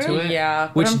off into it? Yeah.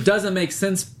 Which doesn't make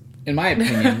sense. In my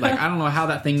opinion, I don't know how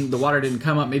the water didn't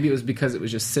come up. Maybe it was because it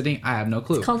was just sitting. I have no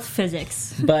clue. It's called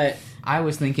physics. But I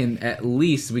was thinking at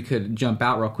least we could jump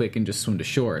out real quick and just swim to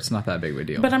shore. It's not that big of a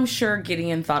deal. But I'm sure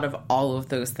Gideon thought of all of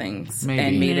those things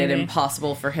and made it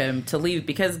impossible for him to leave,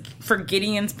 because for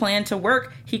Gideon's plan to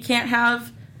work, he can't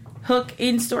have Hook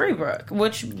in Storybrooke,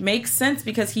 which makes sense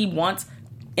because he wants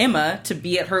Emma to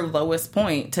be at her lowest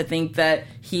point, to think that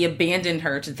he abandoned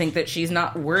her, to think that she's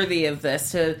not worthy of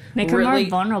this, to make her more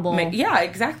vulnerable.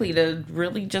 To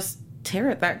really just tear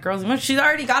at that girl's emotions. She's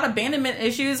already got abandonment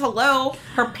issues. Hello,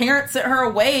 her parents sent her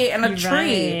away in a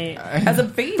tree as a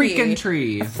baby. Freaking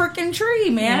tree. A freaking tree,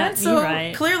 man. Yeah,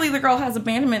 so clearly the girl has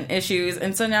abandonment issues,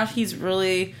 and so now he's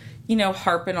really,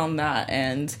 harping on that.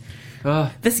 And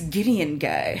this Gideon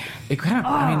guy. It kind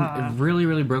of, it really,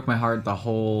 really broke my heart, the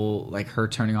whole, her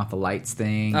turning off the lights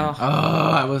thing.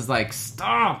 I was like,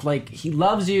 stop. He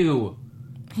loves you.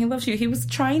 He loves you. He was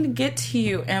trying to get to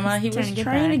you, Emma. He was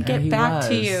trying to get back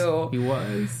to you. He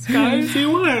was. Guys, he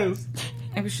was.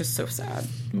 It was just so sad.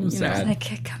 It was sad.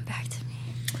 Come back to me.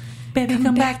 Baby,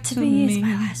 come back to me. It's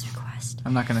my last request.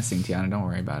 I'm not going to sing, Tiana. Don't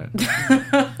worry about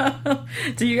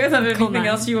it. Do you guys have anything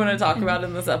else you want to talk about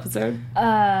in this episode?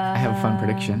 I have a fun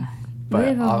prediction.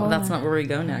 But that's not where we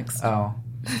go next. Oh.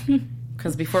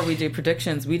 Because before we do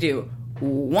predictions, we do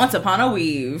Once Upon a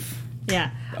Weave.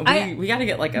 Yeah. We got to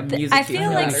get a music. I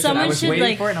feel like someone should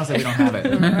waiting for it, and I was like, we don't have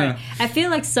it. Right. I feel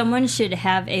like someone should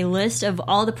have a list of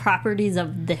all the properties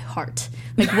of the heart.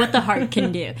 What the heart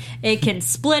can do. It can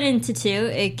split into two.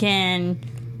 It can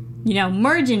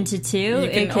merge into two.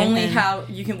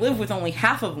 You can live with only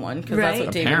half of one, because that's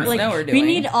what David and Snow are doing. We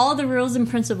need all the rules and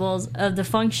principles of the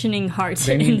functioning heart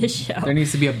in the show. There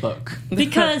needs to be a book.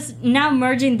 Because now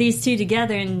merging these two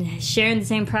together and sharing the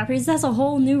same properties, that's a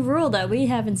whole new rule that we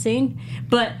haven't seen.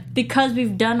 But because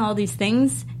we've done all these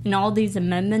things and all these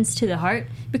amendments to the heart,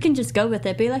 we can just go with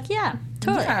it. Be like, yeah,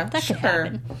 totally. Yeah, that could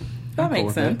happen. That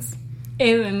makes sense.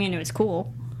 It was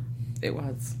cool. It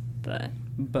was. But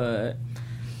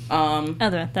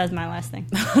that was my last thing.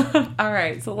 All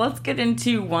right, so let's get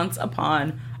into Once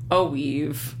Upon a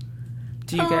Weave.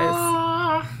 Do you guys?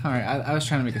 All right, I was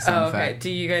trying to make a sound effect. Do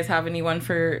you guys have anyone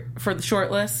for the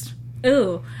short list?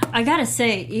 Ooh, I gotta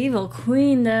say, Evil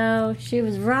Queen though, she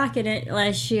was rocking it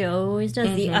as she always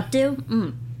does. The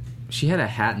updo. She had a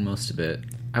hat in most of it.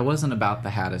 I wasn't about the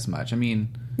hat as much. I mean.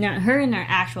 No, her in her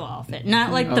actual outfit.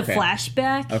 Not like the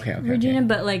flashback Regina,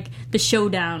 but like the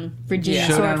showdown Regina.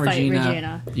 Showdown sword Regina. Fight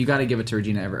Regina. You got to give it to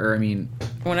Regina.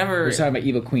 Whenever. We're talking about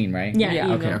Evil Queen, right?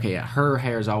 Yeah. Okay, yeah. Her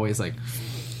hair is always like.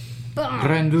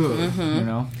 Grandeur,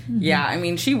 Yeah, I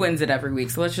mean, she wins it every week,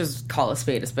 so let's just call a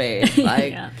spade a spade.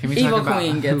 Like, Can we Evil talk about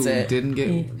Queen gets who it. Didn't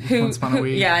get Once Upon a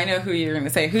Week? Yeah, I know who you're going to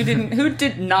say. Who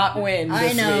did not win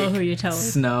this I know week? who you're telling.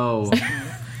 Snow.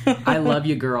 I love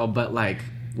you, girl, but like,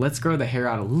 let's grow the hair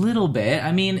out a little bit.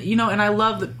 I mean, and I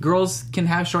love that girls can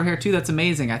have short hair too. That's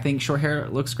amazing. I think short hair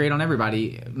looks great on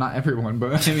everybody. Not everyone,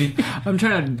 but I mean, I'm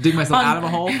trying to dig myself out of a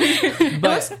hole. But it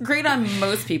looks great on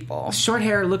most people. Short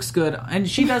hair looks good, and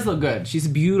she does look good. She's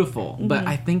beautiful, but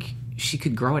I think she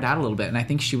could grow it out a little bit, and I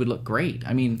think she would look great.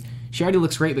 I mean, she already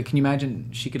looks great, but can you imagine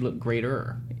she could look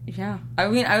greater? Yeah. I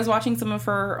mean, I was watching some of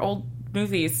her old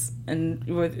movies and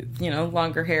with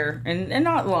longer hair and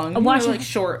not long, like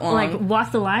short long, like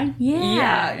Walk the Line.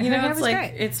 Yeah, it's like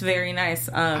great. It's very nice.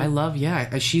 I love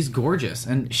she's gorgeous,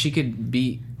 and she could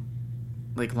be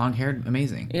like long haired,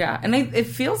 amazing. Yeah, and it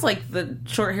feels like the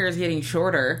short hair is getting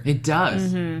shorter. It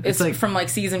does. It's like from like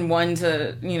season 1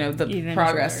 to the even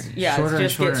progress. Shorter. Yeah, it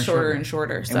just gets shorter and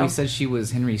shorter. So. And we said she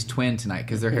was Henry's twin tonight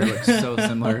because their hair looks so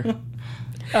similar.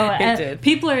 It did.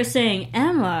 People are saying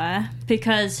Emma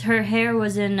because her hair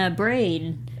was in a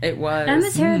braid. It was.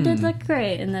 Emma's hair did look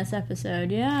great in this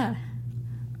episode, yeah.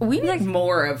 We need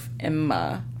more of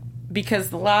Emma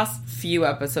because the last few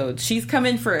episodes, she's come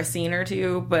in for a scene or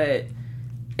two, but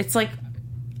it's like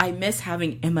I miss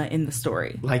having Emma in the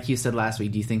story. Like you said last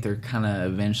week, do you think they're kind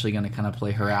of eventually going to kind of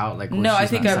play her out? Like, no, I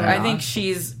think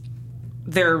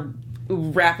they're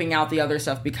wrapping out the other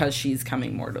stuff because she's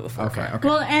coming more to the forefront. Okay.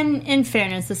 Well, and in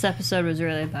fairness, this episode was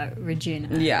really about Regina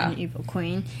and Evil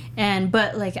Queen.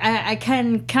 But like I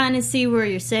can kind of see where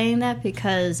you're saying that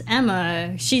because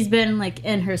Emma, she's been like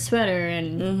in her sweater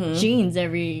and jeans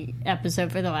every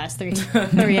episode for the last three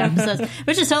episodes,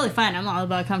 which is totally fine. I'm all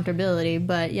about comfortability,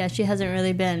 but yeah, she hasn't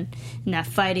really been in that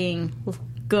fighting,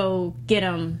 go get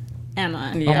 'em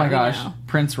Emma. Yeah. Oh my gosh.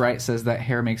 Prince Wright says that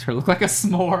hair makes her look like a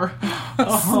s'more.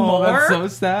 Oh, that's so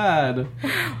sad.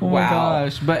 Oh my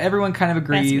gosh. But everyone kind of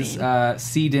agrees.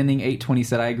 C. Denning 820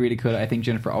 said, I agree to Dakota. I think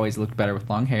Jennifer always looked better with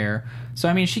long hair. So,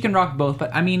 I mean, she can rock both.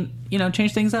 But, I mean,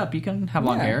 change things up. You can have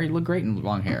long hair. You look great in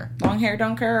long hair. Long hair,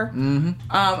 don't care.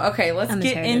 Okay, let's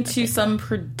get into some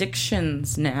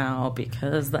predictions now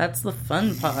because that's the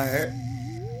fun part.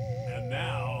 And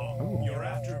now, your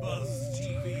AfterBuzz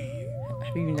TV.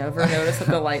 Have you never noticed that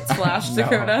the lights flash,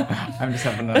 Dakota? No, I'm just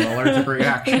having an allergic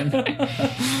reaction.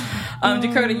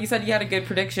 Dakota, you said you had a good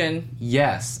prediction.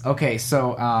 Yes. Okay,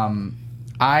 so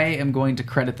I am going to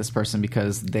credit this person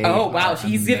because they. Oh wow,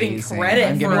 she's giving credit.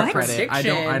 I'm giving her credit. I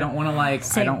don't want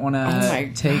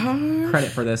to take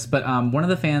credit for this, but one of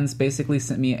the fans basically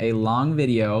sent me a long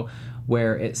video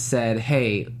where it said,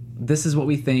 "Hey, this is what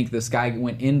we think." This guy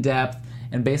went in depth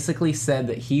and basically said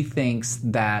that he thinks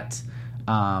that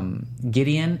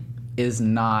Gideon is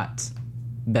not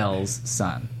Belle's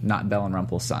son, not Belle and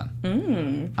Rumpel's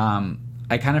son.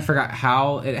 I kind of forgot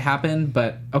how it happened,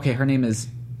 but okay, her name is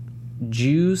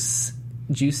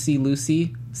Juicy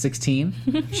Lucy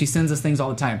 16. She sends us things all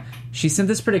the time. She sent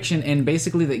this prediction, and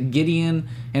basically that Gideon,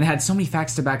 and it had so many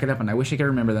facts to back it up, and I wish I could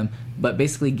remember them, but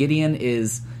basically Gideon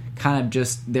is kind of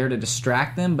just there to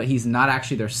distract them, but he's not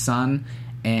actually their son,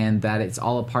 and that it's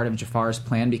all a part of Jafar's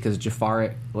plan because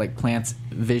Jafar like plants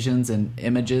visions and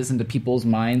images into people's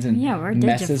minds and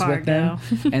messes Jafar with them.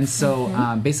 And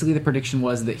so basically the prediction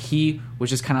was that he was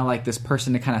just kind of like this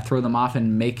person to kind of throw them off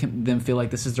and make them feel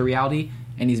like this is the reality,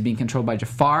 and he's being controlled by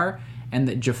Jafar, and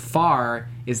that Jafar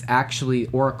is actually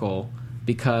Oracle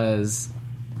because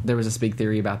there was this big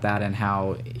theory about that and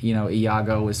how,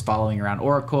 Iago is following around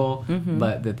Oracle,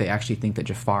 but that they actually think that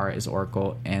Jafar is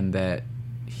Oracle and that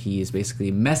he is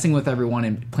basically messing with everyone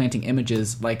and planting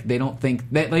images. Like they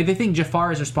think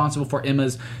Jafar is responsible for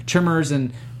Emma's tremors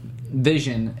and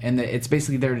vision, and that it's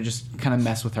basically there to just kind of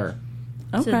mess with her.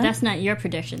 Okay. So that's not your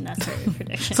prediction. That's her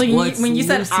prediction. So when you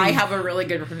said I have a really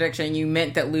good prediction, you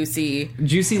meant that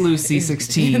Juicy Lucy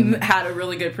 16 had a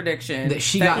really good prediction that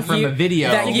she got from a video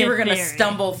that you were going to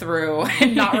stumble through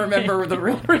and not remember the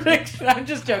real prediction. I'm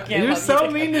just joking. You're so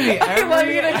mean to me. I love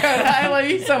you, Dakota. I love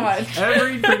you so much.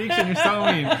 Every prediction, you're so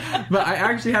mean. But I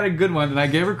actually had a good one, and I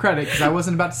gave her credit because I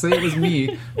wasn't about to say it was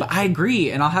me. But I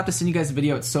agree, and I'll have to send you guys a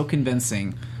video. It's so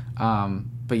convincing.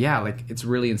 But yeah, like it's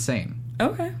really insane.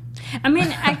 Okay. I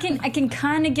mean, I can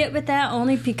kind of get with that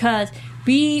only because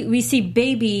we see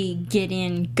baby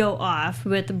Gideon go off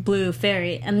with the blue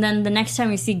fairy, and then the next time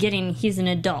we see Gideon, he's an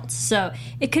adult. So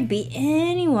it could be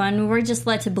anyone. We're just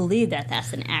led to believe that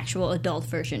that's an actual adult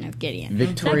version of Gideon.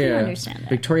 Victoria, so I can understand that.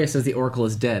 Victoria says the Oracle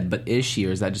is dead, but is she,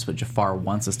 or is that just what Jafar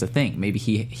wants us to think? Maybe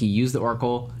he used the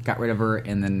Oracle, got rid of her,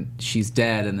 and then she's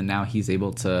dead, and then now he's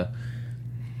able to...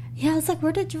 Yeah, it's like,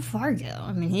 where did Jafar go?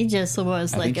 I mean, he just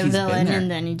was like a villain,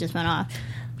 and then he just went off.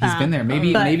 He's been there.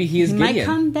 Maybe he is he Gideon. Might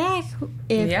come back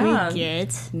if we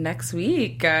get... Next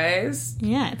week, guys.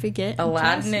 Yeah, if we get...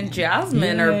 Aladdin and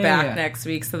Jasmine are back next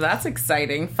week, so that's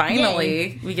exciting.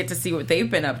 Finally, we get to see what they've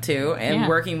been up to and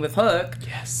working with Hook.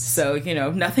 Yes. So,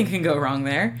 nothing can go wrong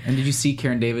there. And did you see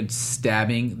Karen David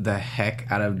stabbing the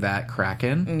heck out of that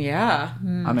Kraken? Yeah.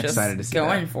 I'm excited to see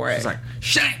going that. for it. She's like,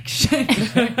 shank!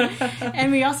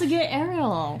 And we also get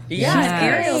Ariel. Yeah,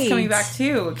 Ariel's coming back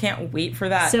too. Can't wait for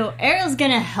that. So Ariel's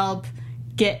gonna help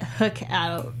get Hook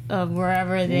out of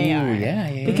wherever they are.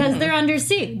 Yeah. Because they're under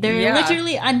sea. They're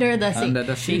literally under the sea. Under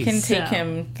the sea. She can take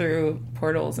him through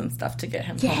portals and stuff to get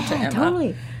him home to Emma.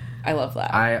 Totally. I love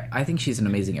that. I think she's an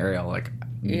amazing Ariel. Like,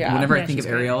 whenever I think of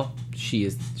Ariel,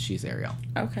 she's Ariel.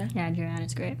 Okay. Yeah,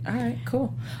 Joanna's great. All right,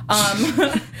 cool.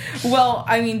 Well,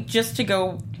 I mean, just to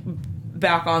go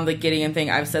back on the Gideon thing,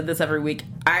 I've said this every week.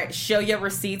 I show you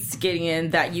receipts, Gideon,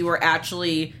 that you are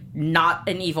actually not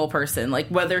an evil person. Like,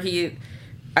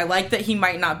 I like that he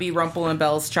might not be Rumple and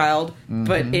Belle's child,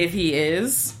 but if he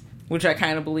is, which I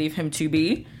kind of believe him to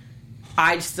be,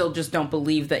 I still just don't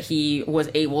believe that he was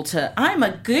able to, I'm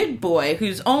a good boy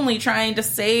who's only trying to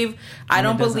save. I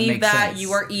don't believe that sense.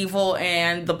 You are evil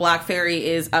and the Black Fairy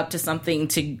is up to something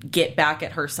to get back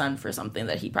at her son for something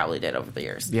that he probably did over the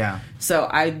years. Yeah. So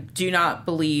I do not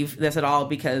believe this at all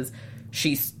because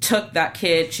she took that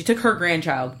kid, she took her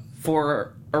grandchild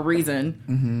for a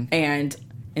reason, and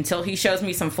until he shows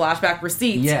me some flashback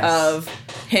receipts of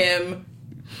him...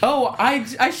 Oh,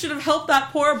 I should have helped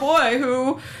that poor boy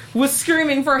who was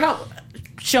screaming for help.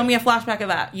 Show me a flashback of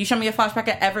that. You show me a flashback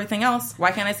of everything else.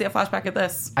 Why can't I see a flashback of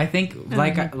this? I think,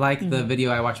 like the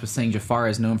video I watched was saying Jafar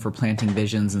is known for planting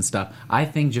visions and stuff. I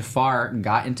think Jafar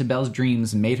got into Belle's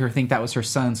dreams and made her think that was her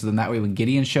son, so then that way when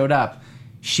Gideon showed up,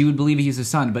 she would believe he's her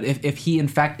son. But if he, in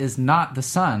fact, is not the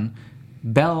son...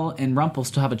 Belle and Rumple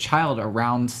still have a child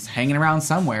hanging around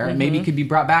somewhere. Maybe it could be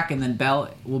brought back, and then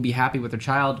Belle will be happy with her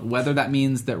child. Whether that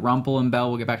means that Rumple and Belle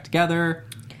will get back together,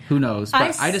 who knows?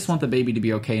 But I just want the baby to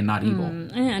be okay and not evil.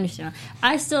 I understand.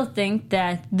 I still think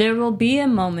that there will be a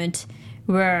moment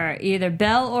where either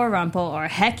Belle or Rumple, or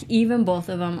heck, even both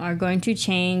of them, are going to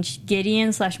change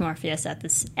Gideon/Morpheus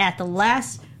at the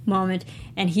last moment,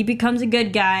 and he becomes a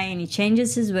good guy, and he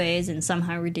changes his ways, and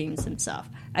somehow redeems himself.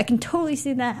 I can totally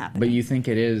see that happening. But you think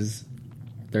it is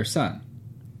their son?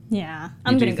 Yeah,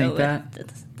 I'm going to go that?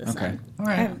 with the son. All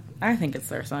right. I think it's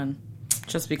their son.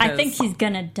 Just because... I think he's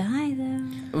going to die,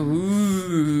 though.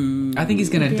 Ooh. I think he's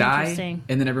going to die,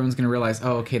 and then everyone's going to realize,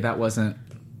 oh, okay, that wasn't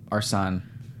our son.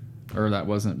 Or that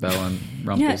wasn't Belle and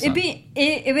Rumple's son.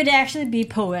 It would actually be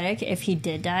poetic if he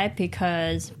did die,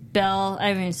 because Rumple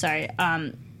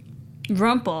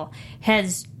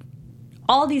has...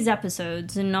 all these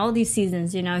episodes and all these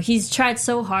seasons, he's tried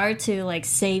so hard to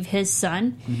save his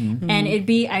son, and it'd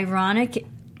be ironic,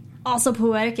 also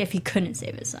poetic, if he couldn't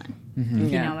save his son.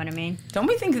 You know what I mean? Don't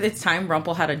we think it's time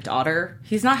Rumple had a daughter?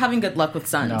 He's not having good luck with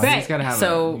sons. No, he's got to have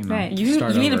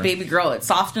you need a baby girl. It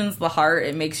softens the heart.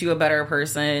 It makes you a better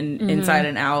person inside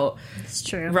and out. It's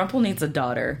true. Rumple needs a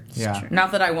daughter. Yeah.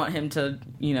 Not that I want him to,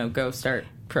 go start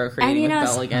procreating with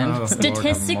Belle again.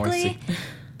 Statistically...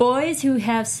 boys who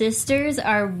have sisters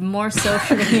are more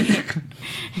socially...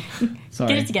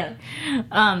 Get it together.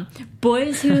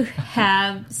 Boys who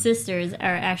have sisters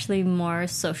are actually more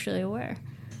socially aware.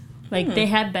 They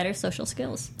have better social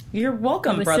skills. You're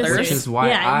welcome, with brothers. Which is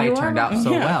why I turned out so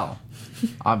well.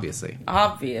 Obviously.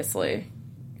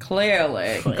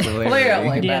 Clearly,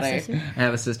 Betty. I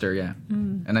have a sister, yeah.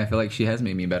 And I feel like she has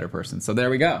made me a better person. So there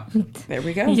we go. There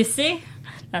we go. You see?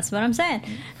 That's what I'm saying.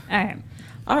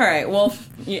 All right. Well,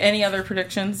 any other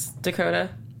predictions, Dakota?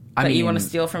 That you want to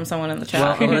steal from someone in the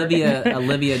chat? Well,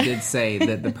 Olivia did say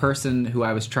that the person who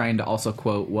I was trying to also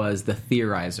quote was the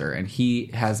theorizer, and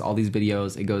he has all these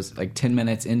videos. It goes like 10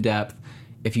 minutes in depth.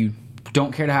 If you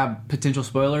don't care to have potential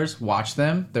spoilers, watch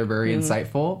them. They're very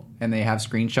insightful, and they have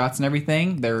screenshots and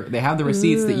everything. They have the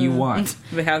receipts that you want.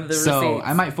 They have the receipts. So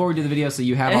I might forward you the video so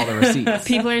you have all the receipts.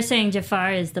 People are saying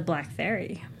Jafar is the Black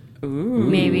Fairy. Ooh.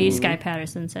 Maybe Sky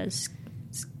Patterson says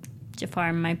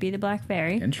Jafar might be the Black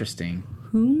Fairy. Interesting.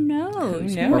 Who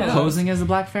knows? Who knows? Or posing as the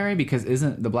Black Fairy, because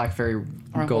isn't the Black Fairy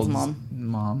Gold's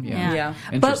mom? Yeah.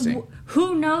 Interesting. But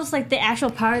who knows, like, the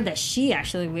actual power that she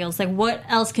actually wields? Like, what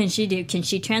else can she do? Can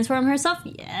she transform herself?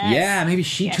 Yes. Yeah, maybe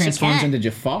she transforms into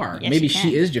Jafar. Yes, maybe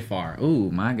she she is Jafar.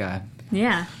 Oh, my God.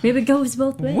 Yeah. Maybe it goes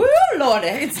both ways. Woo, Lord,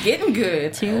 it's getting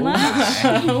good. Too much.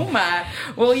 Oh my.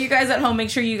 Well, you guys at home, make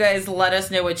sure you guys let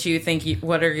us know what you think.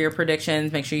 What are your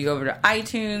predictions? Make sure you go over to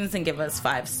iTunes and give us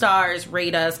 5 stars,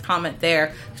 rate us, comment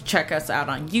there. Check us out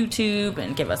on YouTube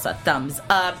and give us a thumbs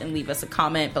up and leave us a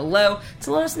comment below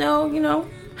to let us know,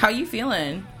 how you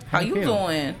feeling. How you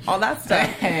doing? All that stuff.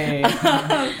 Hey.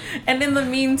 And in the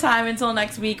meantime, until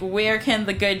next week, where can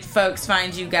the good folks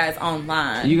find you guys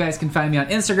online? You guys can find me on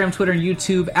Instagram, Twitter, and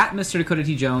YouTube at Mr. Dakota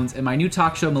T. Jones, and my new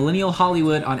talk show, Millennial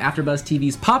Hollywood, on AfterBuzz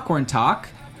TV's Popcorn Talk.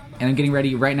 And I'm getting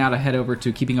ready right now to head over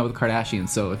to Keeping Up with the Kardashians.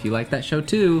 So if you like that show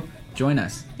too, join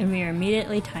us. And we are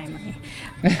immediately timely.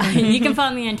 You can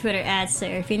follow me on Twitter at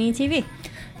SeraphiniTV.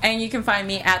 And you can find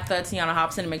me at the Tiana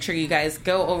Hobson. Make sure you guys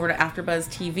go over to AfterBuzz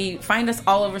TV. Find us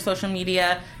all over social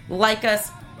media. Like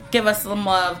us. Give us some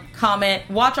love. Comment.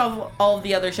 Watch all of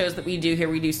the other shows that we do here.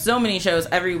 We do so many shows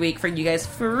every week for you guys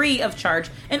free of charge.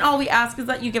 And all we ask is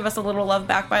that you give us a little love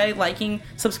back by liking,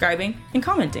 subscribing, and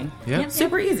commenting. Yep.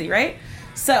 Super easy, right?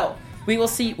 So we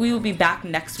will be back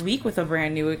next week with a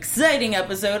brand new exciting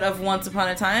episode of Once Upon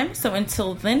a Time. So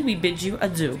until then, we bid you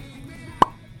adieu.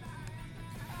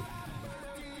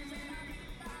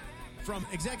 From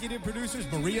executive producers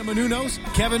Maria Menounos,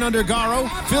 Kevin Undergaro,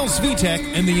 Phil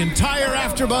Svitek, and the entire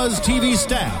AfterBuzz TV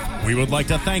staff, we would like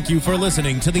to thank you for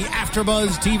listening to the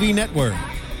AfterBuzz TV network.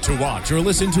 To watch or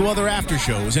listen to other after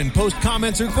shows and post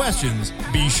comments or questions,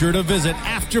 be sure to visit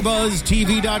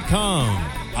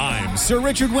AfterBuzzTV.com. I'm Sir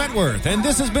Richard Wentworth, and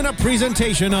this has been a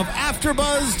presentation of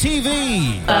AfterBuzz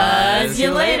TV. Buzz you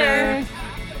later.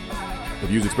 The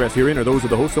views expressed herein are those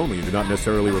of the hosts only and do not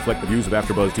necessarily reflect the views of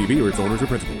AfterBuzz TV or its owners or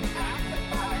principals.